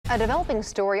A developing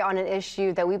story on an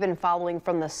issue that we've been following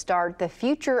from the start, the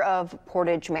future of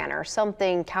Portage Manor,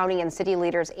 something county and city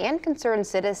leaders and concerned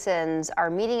citizens are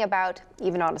meeting about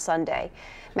even on a Sunday.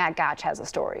 Matt Gotch has a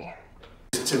story.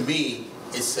 To me,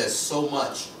 it says so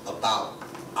much about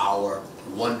our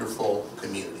wonderful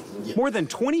community. More than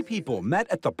 20 people met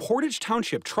at the Portage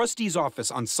Township Trustee's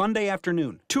office on Sunday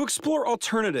afternoon to explore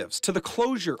alternatives to the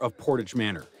closure of Portage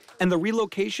Manor and the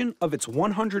relocation of its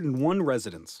 101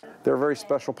 residents. They're a very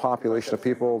special population of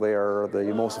people. They are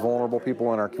the most vulnerable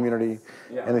people in our community,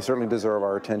 and they certainly deserve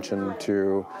our attention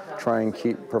to try and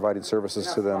keep providing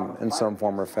services to them in some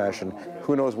form or fashion.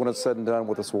 Who knows when it's said and done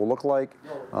what this will look like,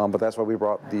 but that's why we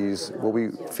brought these, what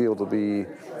we feel to be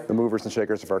the movers and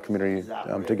shakers of our community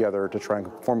together to try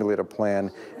and formulate a plan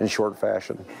in short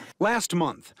fashion. Last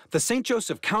month, the St.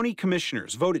 Joseph County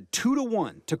Commissioners voted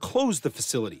 2-1 to close the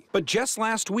facility. But just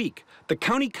last week, the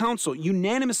County Council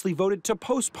unanimously voted to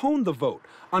postpone the vote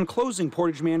on closing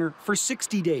Portage Manor for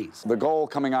 60 days. The goal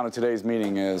coming out of today's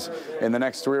meeting is, in the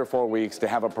next 3 or 4 weeks, to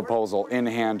have a proposal in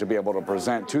hand to be able to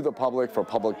present to the public for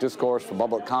public discourse, for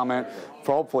public comment,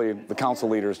 for hopefully the council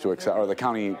leaders to accept, or the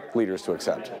county leaders to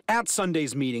accept. At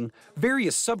Sunday's meeting,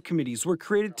 various subcommittees were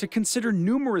created to consider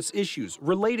numerous issues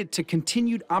related to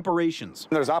continued operations.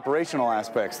 There's operational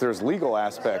aspects, there's legal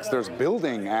aspects, there's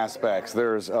building aspects,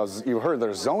 there's, you heard,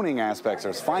 there's zoning aspects,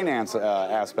 there's finance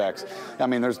aspects. I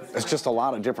mean, there's just a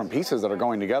lot of different pieces that are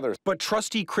going together. But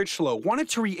Trustee Critchlow wanted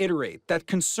to reiterate that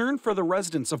concern for the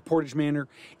residents of Portage Manor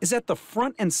is at the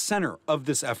front and center of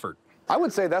this effort. I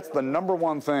would say that's the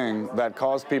 #1 thing that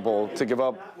caused people to give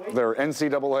up their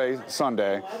NCAA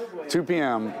Sunday, 2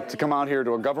 p.m., to come out here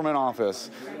to a government office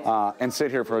and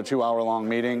sit here for a 2-hour-long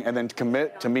meeting, and then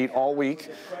commit to meet all week,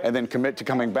 and then commit to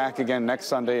coming back again next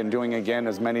Sunday and doing again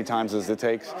as many times as it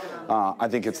takes. I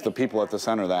think it's the people at the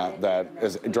center that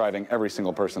is driving every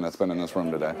single person that's been in this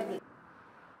room today.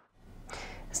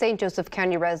 St. Joseph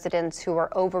County residents who are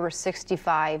over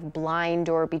 65, blind,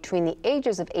 or between the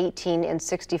ages of 18 and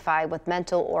 65 with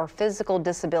mental or physical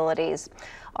disabilities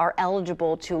are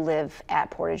eligible to live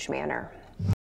at Portage Manor.